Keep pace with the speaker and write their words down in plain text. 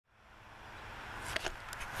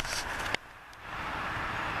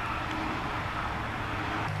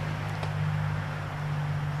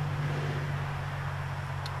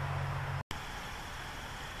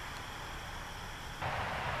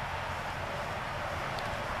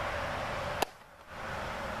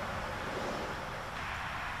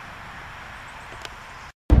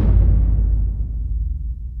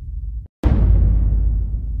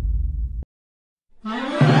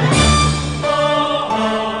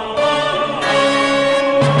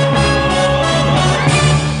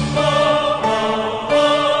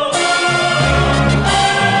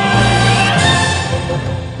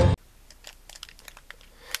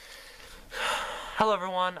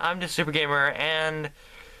I'm just Super Gamer, and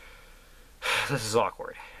this is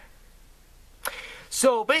awkward.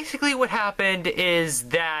 So basically what happened is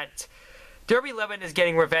that Derby11 is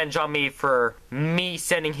getting revenge on me for me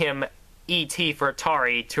sending him E.T. for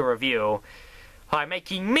Atari to review by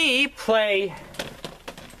making me play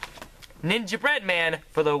Ninjabread Man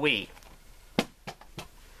for the Wii.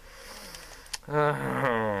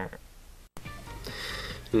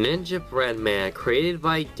 Ninjabread Man, created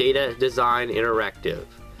by Data Design Interactive,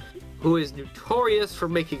 who is notorious for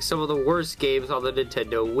making some of the worst games on the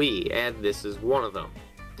Nintendo Wii, and this is one of them.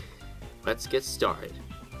 Let's get started.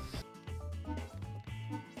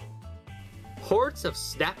 Hordes of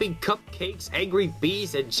snapping cupcakes, angry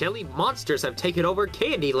bees, and jelly monsters have taken over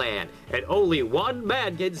Candyland, and only one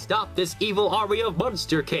man can stop this evil army of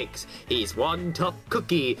monster cakes. He's one tough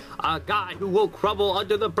cookie, a guy who will crumble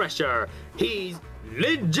under the pressure. He's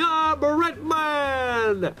Ninjabread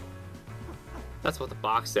Man! That's what the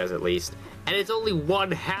box says, at least. And it's only one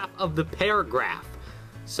half of the paragraph.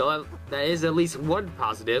 So that is at least one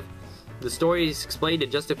positive. The story is explained in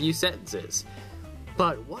just a few sentences.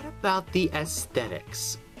 But what about the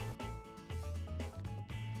aesthetics?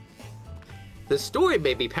 The story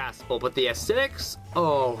may be passable, but the aesthetics?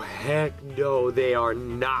 Oh, heck no, they are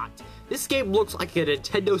not. This game looks like a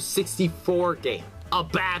Nintendo 64 game. A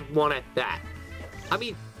bad one at that. I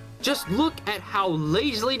mean, just look at how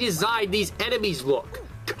lazily designed these enemies look.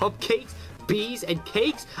 Cupcakes, bees, and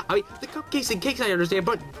cakes? I mean, the cupcakes and cakes I understand,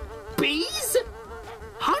 but bees?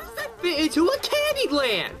 How does that fit into a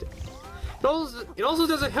Candyland? It also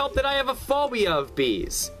doesn't help that I have a phobia of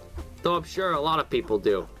bees, though I'm sure a lot of people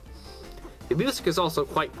do. The music is also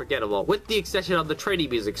quite forgettable, with the exception of the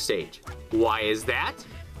training music stage. Why is that?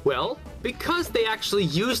 Well, because they actually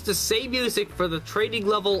used the same music for the training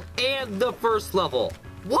level and the first level.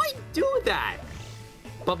 Why do that?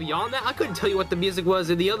 But beyond that, I couldn't tell you what the music was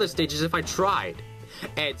in the other stages if I tried.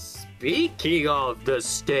 And speaking of the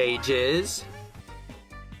stages,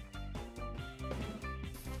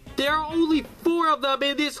 there are only 4 of them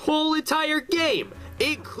in this whole entire game,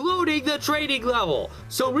 including the training level.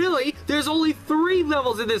 So really, there's only 3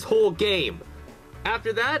 levels in this whole game.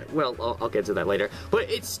 After that, well, I'll get to that later, but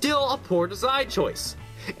it's still a poor design choice.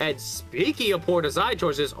 And speaking of poor design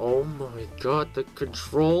choices, oh my god, the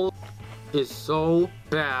control is so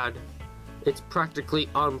bad. It's practically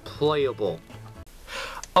unplayable.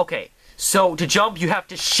 Okay, so to jump, you have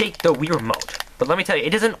to shake the Wii remote. But let me tell you,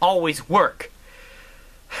 it doesn't always work.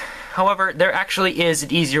 However, there actually is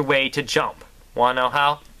an easier way to jump. Wanna know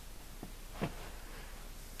how? You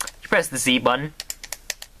press the Z button.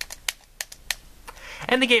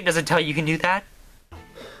 And the game doesn't tell you can do that.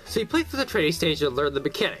 So you play through the training stage and learn the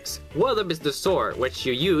mechanics. One of them is the sword, which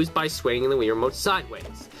you use by swinging the Wii remote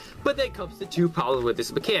sideways. But then comes the 2 problems with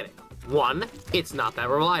this mechanic. 1, it's not that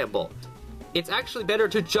reliable. It's actually better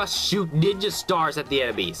to just shoot ninja stars at the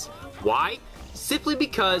enemies. Why? Simply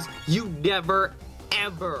because you never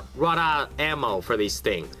ever run out of ammo for these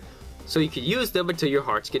things. So you can use them until your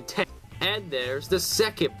heart's content. And there's the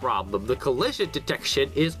second problem. The collision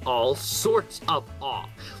detection is all sorts of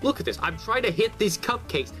off. Look at this. I'm trying to hit these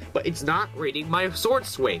cupcakes, but it's not reading my sword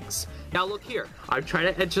swings. Now look here. I'm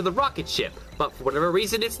trying to enter the rocket ship, but for whatever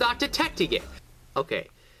reason, it's not detecting it. Okay,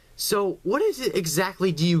 so what is it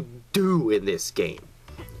exactly do you do in this game?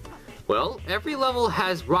 Well, every level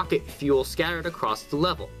has rocket fuel scattered across the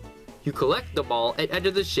level. You collect them all and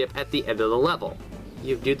enter the ship at the end of the level.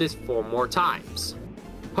 You do this 4 more times.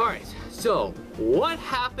 Alright, so what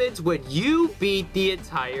happens when you beat the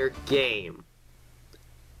entire game?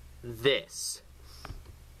 This.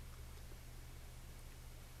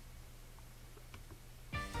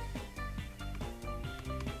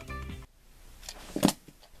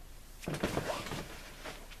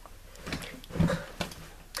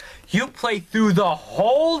 You play through the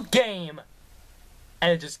whole game,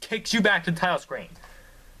 and it just kicks you back to the title screen.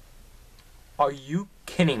 Are you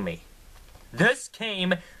kidding me? This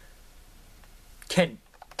game can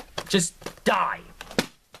just die.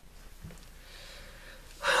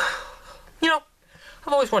 You know,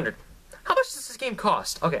 I've always wondered, how much does this game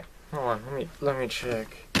cost? Okay, hold on, let me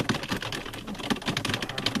check.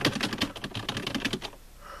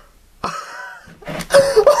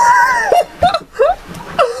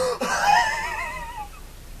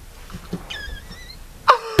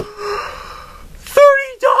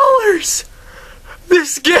 $30!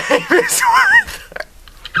 This game is worth it.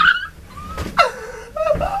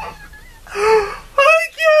 I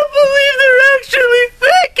can't believe they're actually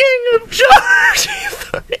thinking of charging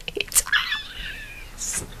 $30.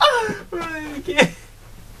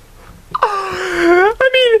 I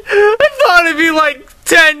mean, I thought it'd be like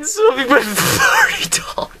 10, so we put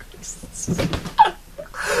 $30.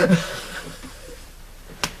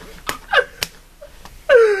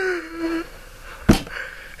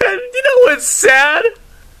 And you know what's sad?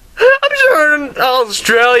 I'm sure in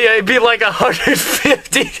Australia it'd be like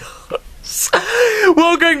 $150.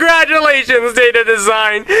 Well, congratulations, Data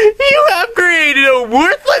Design. You have created a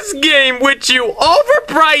worthless game which you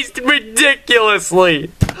overpriced ridiculously.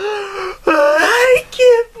 I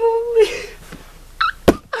can't believe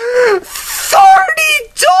 $30.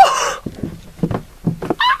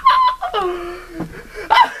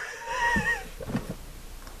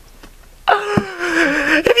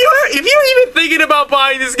 If you're even thinking about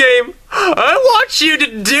buying this game, I want you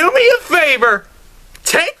to do me a favor.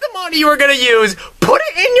 Take the money you were gonna use, put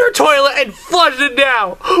it in your toilet, and flush it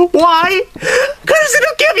down. Why? Because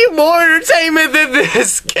it'll give you more entertainment than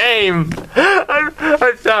this game.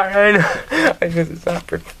 I'm sorry, I know. I know it's not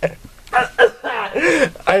professional.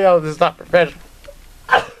 I know this is not professional.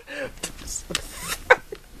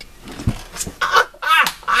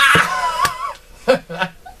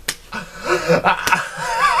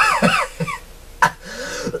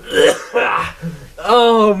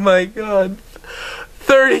 Oh my god.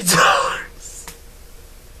 $30.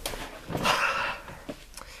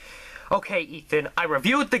 Okay, Ethan, I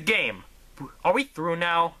reviewed the game. Are we through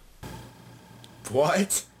now?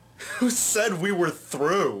 What? Who said we were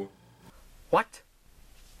through? What?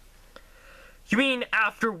 You mean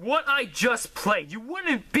after what I just played, you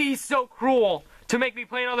wouldn't be so cruel to make me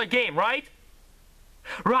play another game, right?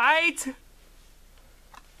 Right?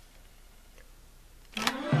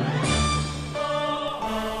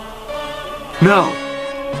 No.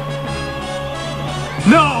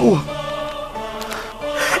 No!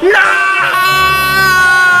 No!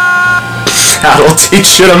 That'll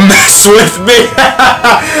teach you to mess with me!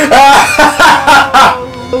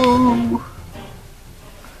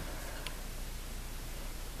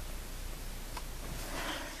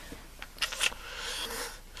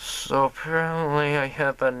 So apparently I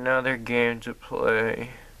have another game to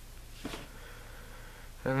play.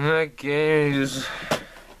 And that game is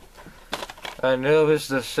Anubis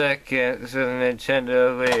the Second to the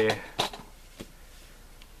Nintendo Wii.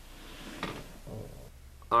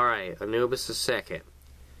 Alright, Anubis the Second.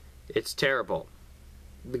 It's terrible.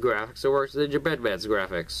 The graphics are worse than Ninjabread's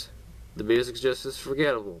graphics. The music's just as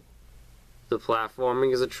forgettable. The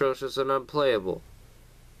platforming is atrocious and unplayable.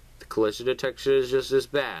 The collision detection is just as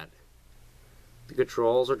bad. The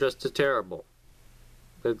controls are just as terrible.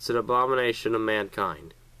 It's an abomination of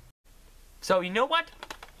mankind. So, you know what?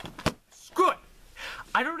 Screw it!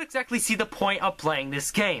 I don't exactly see the point of playing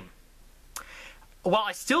this game. While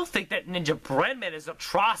I still think that Ninjabread made is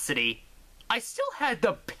atrocity, I still had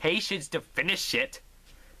the patience to finish it.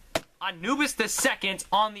 Anubis the Second,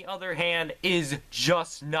 on the other hand, is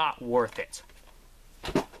just not worth it.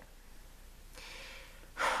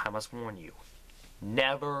 I must warn you,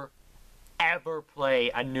 never, ever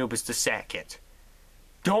play Anubis the Second.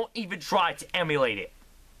 Don't even try to emulate it.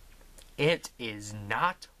 It is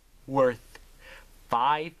not worth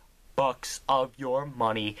 $5 of your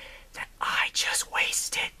money that I just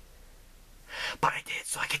wasted. But I did it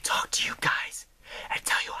so I could talk to you guys and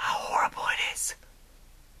tell you how horrible it is.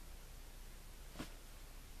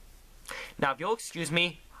 Now, if you'll excuse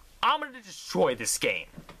me, I'm going to destroy this game.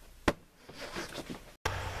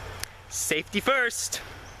 Safety first.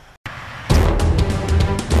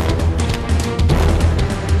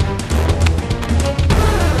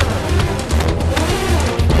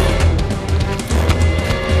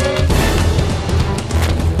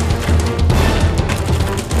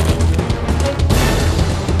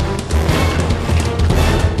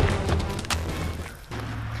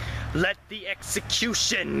 Let the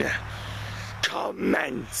execution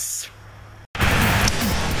commence.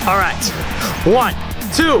 All right, 1,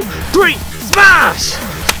 2, 3, smash!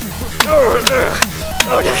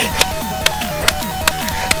 Okay.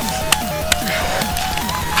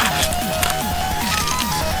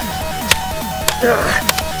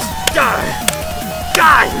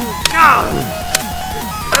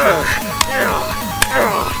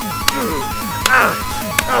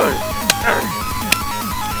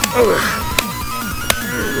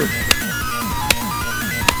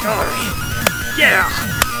 Yeah,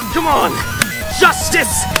 come on,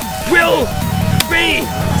 justice will be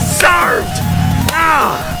served.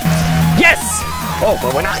 Yes. Oh,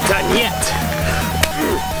 but we're not done yet.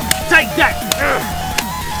 Take that.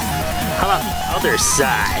 How about the other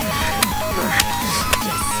side?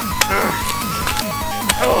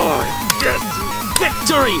 Oh, yes,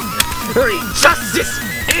 victory! Justice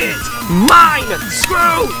is mine!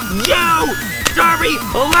 Screw you, Derby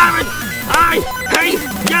 11! I hate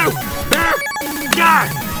you! God!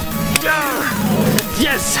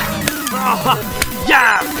 Yes! Oh,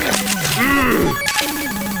 yeah!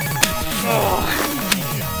 Oh.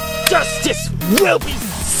 Justice will be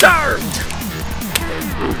served!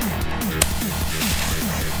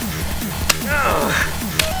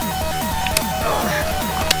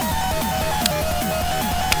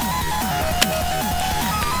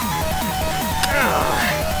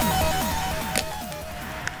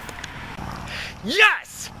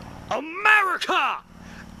 Yes! America!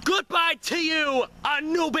 Goodbye to you,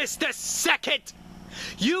 Anubis the Second!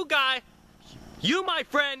 You, my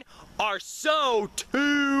friend, are so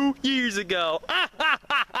 2 years ago. I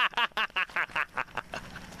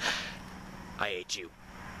hate you.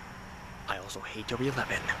 I also hate your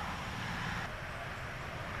 11.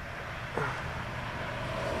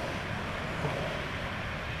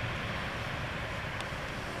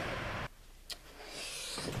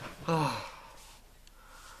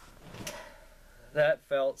 That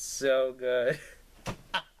felt so good.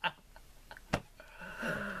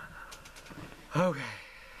 Okay.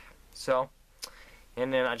 So,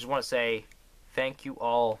 and then I just want to say thank you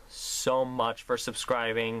all so much for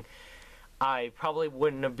subscribing. I probably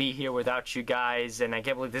wouldn't be here without you guys, and I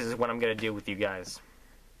can't believe this is what I'm going to do with you guys.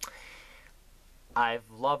 I've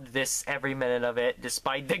loved this every minute of it,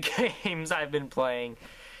 despite the games I've been playing.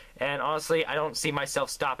 And honestly, I don't see myself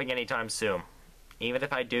stopping anytime soon, even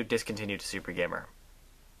if I do discontinue to Super Gamer.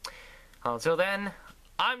 Until then,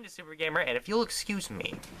 I'm the Super Gamer, and if you'll excuse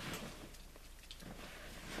me.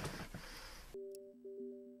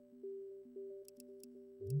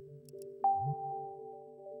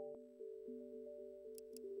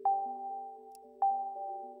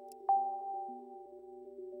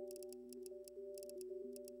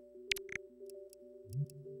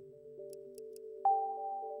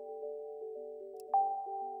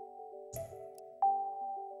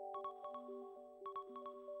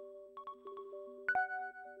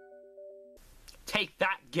 Take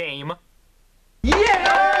that, game.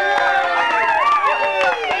 Yeah!